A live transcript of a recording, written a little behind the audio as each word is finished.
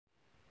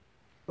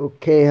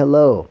Okay,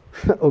 hello.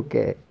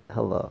 Okay,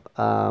 hello.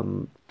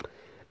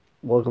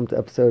 Welcome to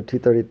episode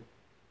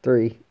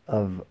 233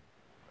 of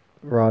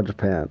Raw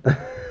Japan.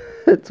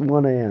 It's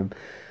 1 a.m.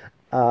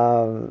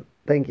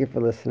 Thank you for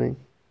listening.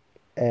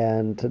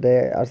 And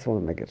today, I just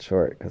want to make it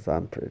short because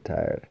I'm pretty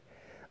tired.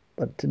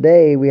 But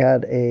today we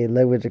had a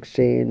language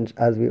exchange,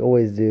 as we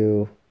always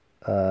do,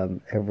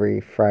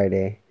 every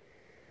Friday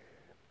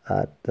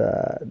at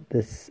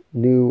this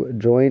new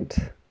joint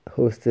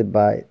hosted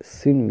by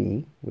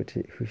Sunmi,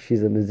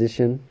 she's a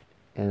musician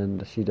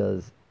and she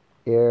does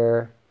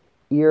ear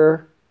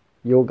ear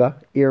yoga,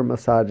 ear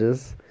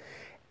massages,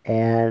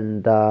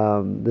 and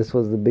this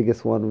was the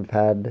biggest one we've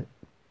had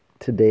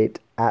to date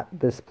at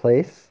this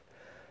place.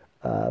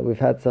 We've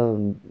had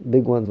some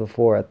big ones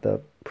before at the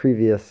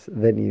previous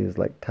venues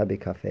like Tabi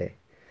Cafe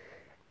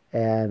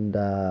and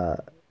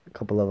a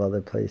couple of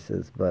other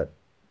places, but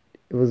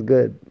it was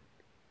good.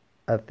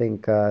 I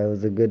think it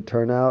was a good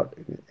turnout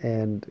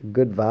and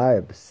good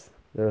vibes.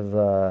 There's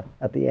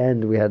at the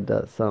end we had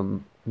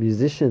some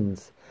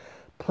musicians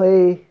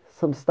play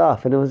some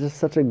stuff, and it was just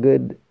such a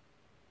good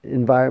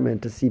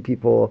environment to see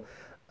people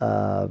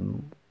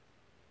um,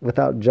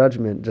 without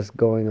judgment just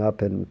going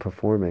up and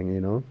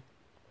performing.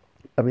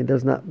 I mean,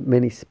 there's not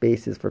many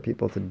spaces for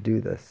people to do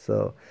this,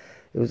 so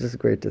it was just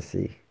great to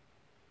see.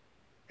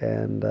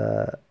 And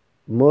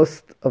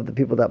most of the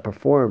people that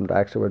performed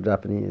actually were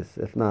Japanese,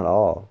 if not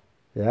all.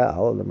 Yeah,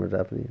 all of them were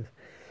Japanese.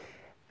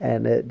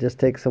 And it just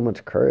takes so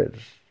much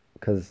courage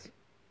because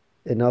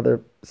in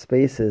other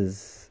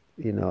spaces,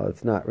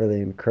 it's not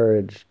really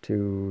encouraged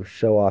to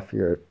show off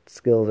your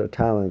skills or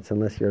talents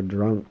unless you're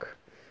drunk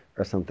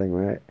or something,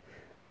 right?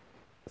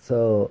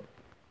 So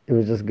it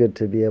was just good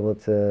to be able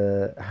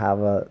to have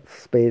a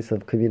space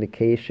of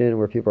communication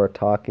where people are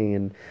talking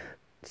and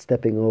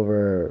stepping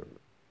over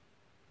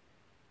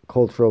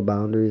cultural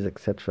boundaries,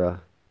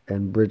 etc.,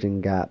 and bridging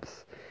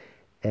gaps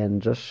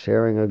and just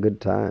sharing a good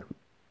time.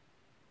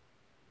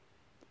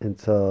 And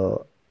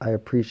so I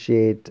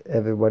appreciate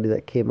everybody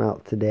that came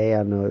out today.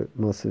 I know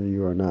most of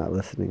you are not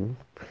listening,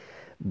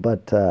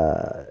 but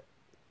I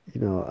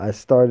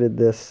started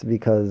this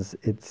because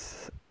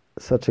it's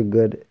such a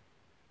good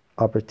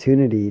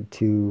opportunity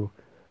to,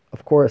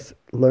 of course,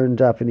 learn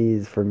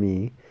Japanese for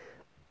me,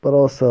 but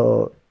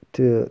also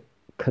to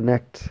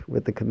connect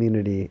with the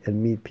community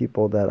and meet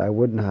people that I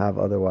wouldn't have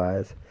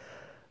otherwise.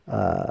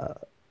 Uh,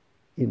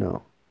 you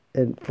know,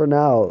 and for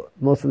now,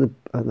 most of the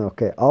no,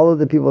 okay, all of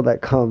the people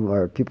that come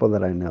are people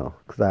that I know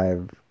because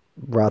I've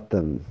brought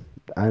them,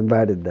 I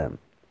invited them,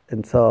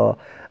 and so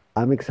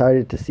I'm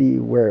excited to see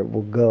where it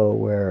will go.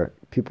 Where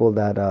people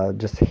that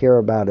just hear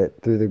about it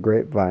through the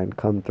grapevine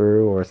come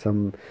through, or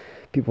some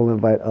people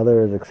invite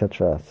others,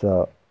 etc.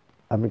 So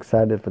I'm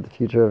excited for the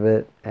future of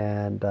it,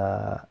 and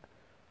uh,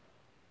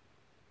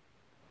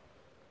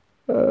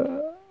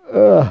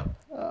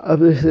 I'm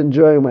just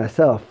enjoying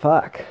myself.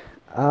 Fuck.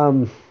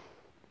 Um,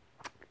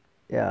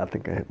 yeah, I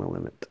think I hit my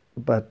limit.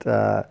 But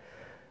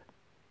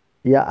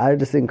yeah, I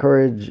just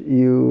encourage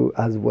you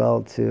as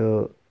well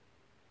to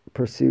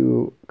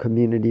pursue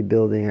community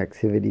building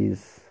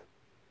activities,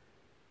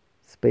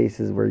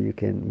 spaces where you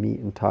can meet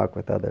and talk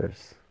with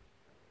others.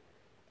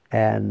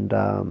 And,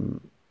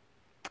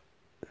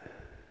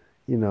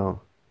 you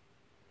know,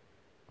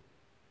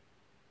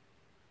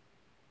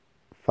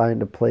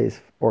 find a place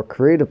or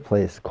create a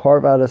place,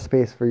 carve out a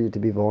space for you to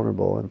be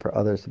vulnerable and for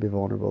others to be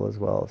vulnerable as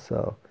well.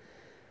 So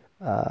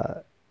uh,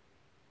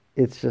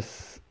 it's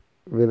just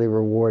really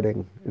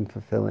rewarding and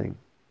fulfilling.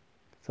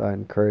 So I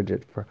encourage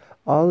it for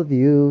all of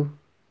you.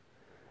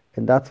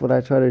 And that's what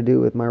I try to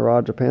do with my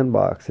Raw Japan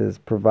box is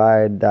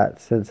provide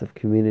that sense of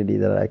community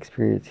that I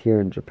experience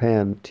here in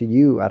Japan to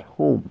you at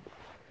home.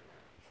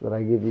 So that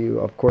I give you,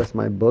 of course,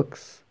 my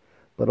books,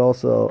 but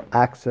also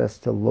access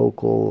to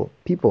local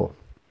people.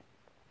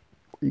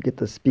 You get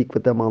to speak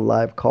with them on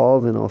live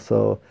calls and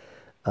also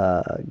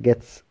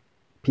gets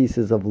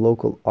pieces of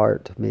local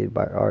art made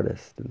by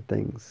artists and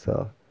things.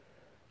 So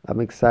I'm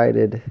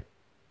excited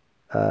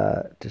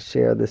to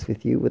share this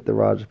with you with the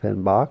Raw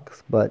Japan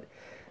box, but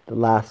the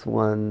last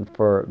one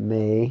for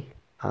May,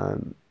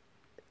 I'm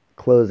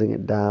closing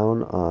it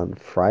down on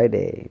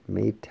Friday,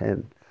 May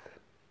 10th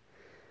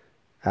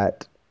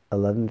at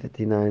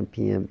 11:59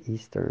 p.m.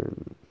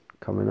 Eastern,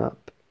 coming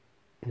up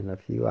in a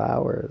few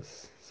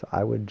hours. So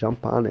I would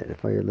jump on it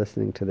if you're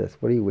listening to this.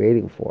 What are you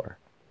waiting for?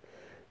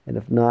 And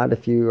if not,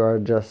 if you are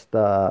just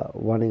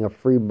wanting a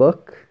free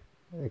book,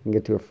 I can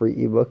get you a free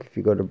ebook if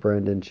you go to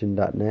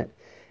brandonchin.net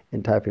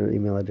and type in your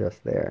email address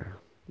there,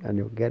 and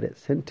you'll get it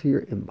sent to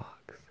your inbox.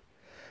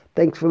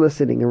 Thanks for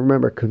listening, and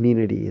remember,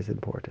 community is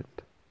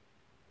important.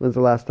 When's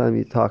the last time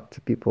you talked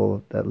to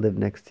people that live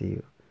next to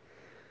you?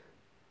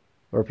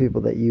 Or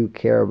people that you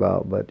care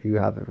about but you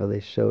haven't really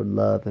showed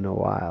love in a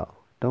while?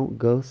 Don't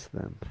ghost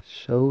them.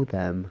 Show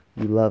them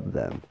you love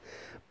them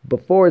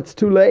before it's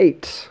too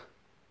late.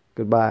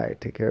 Goodbye.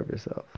 Take care of yourself.